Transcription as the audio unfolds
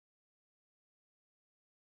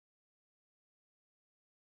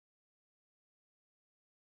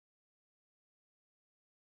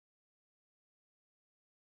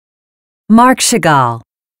Marc Chagall,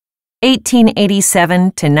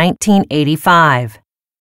 1887 to 1985.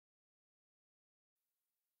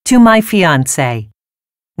 To My Fiancée,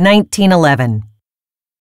 1911.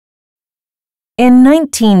 In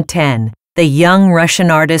 1910, the young Russian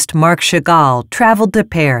artist Marc Chagall traveled to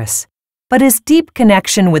Paris, but his deep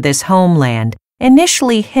connection with his homeland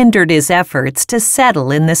initially hindered his efforts to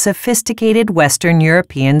settle in the sophisticated Western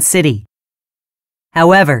European city.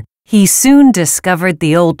 However, he soon discovered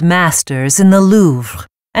the old masters in the Louvre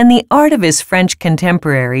and the art of his French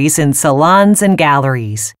contemporaries in salons and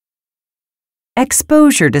galleries.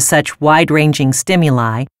 Exposure to such wide-ranging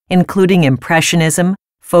stimuli, including Impressionism,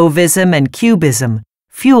 Fauvism, and Cubism,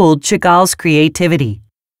 fueled Chagall's creativity.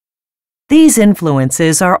 These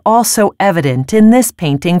influences are also evident in this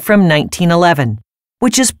painting from 1911,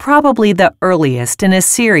 which is probably the earliest in a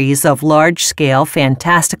series of large-scale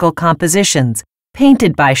fantastical compositions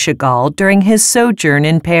painted by Chagall during his sojourn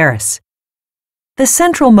in Paris. The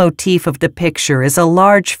central motif of the picture is a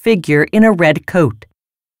large figure in a red coat.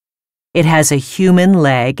 It has a human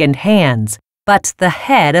leg and hands, but the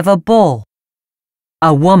head of a bull.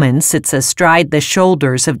 A woman sits astride the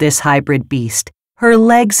shoulders of this hybrid beast, her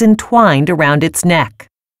legs entwined around its neck.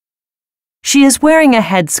 She is wearing a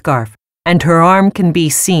headscarf, and her arm can be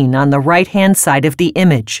seen on the right-hand side of the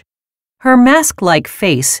image. Her mask-like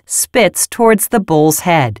face spits towards the bull's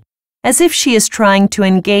head, as if she is trying to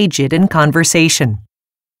engage it in conversation.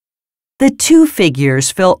 The two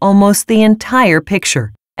figures fill almost the entire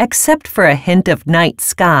picture, except for a hint of night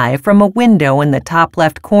sky from a window in the top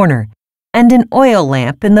left corner and an oil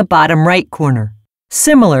lamp in the bottom right corner,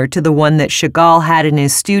 similar to the one that Chagall had in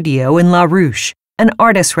his studio in La Ruche, an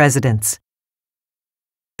artist's residence.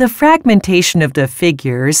 The fragmentation of the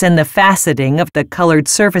figures and the faceting of the colored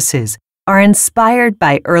surfaces are inspired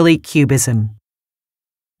by early Cubism.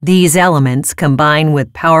 These elements combine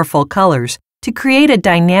with powerful colors to create a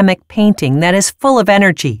dynamic painting that is full of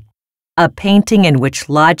energy, a painting in which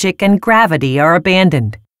logic and gravity are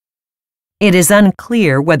abandoned. It is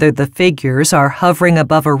unclear whether the figures are hovering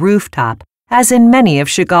above a rooftop, as in many of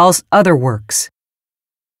Chagall's other works.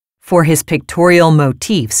 For his pictorial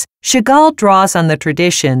motifs, Chagall draws on the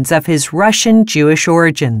traditions of his Russian Jewish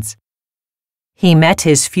origins. He met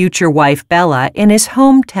his future wife Bella in his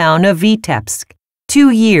hometown of Vitebsk 2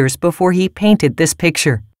 years before he painted this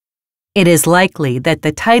picture. It is likely that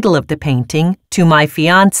the title of the painting, To My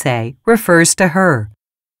Fiancée, refers to her,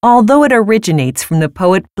 although it originates from the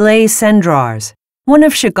poet Blaise Cendrars, one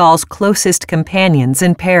of Chagall's closest companions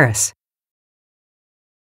in Paris.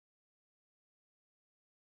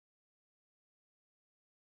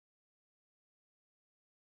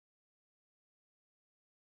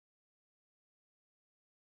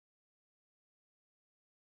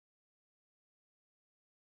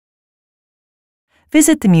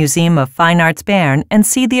 Visit the Museum of Fine Arts Bern and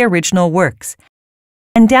see the original works,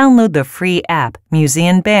 and download the free app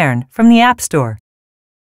Museum Bern from the App Store.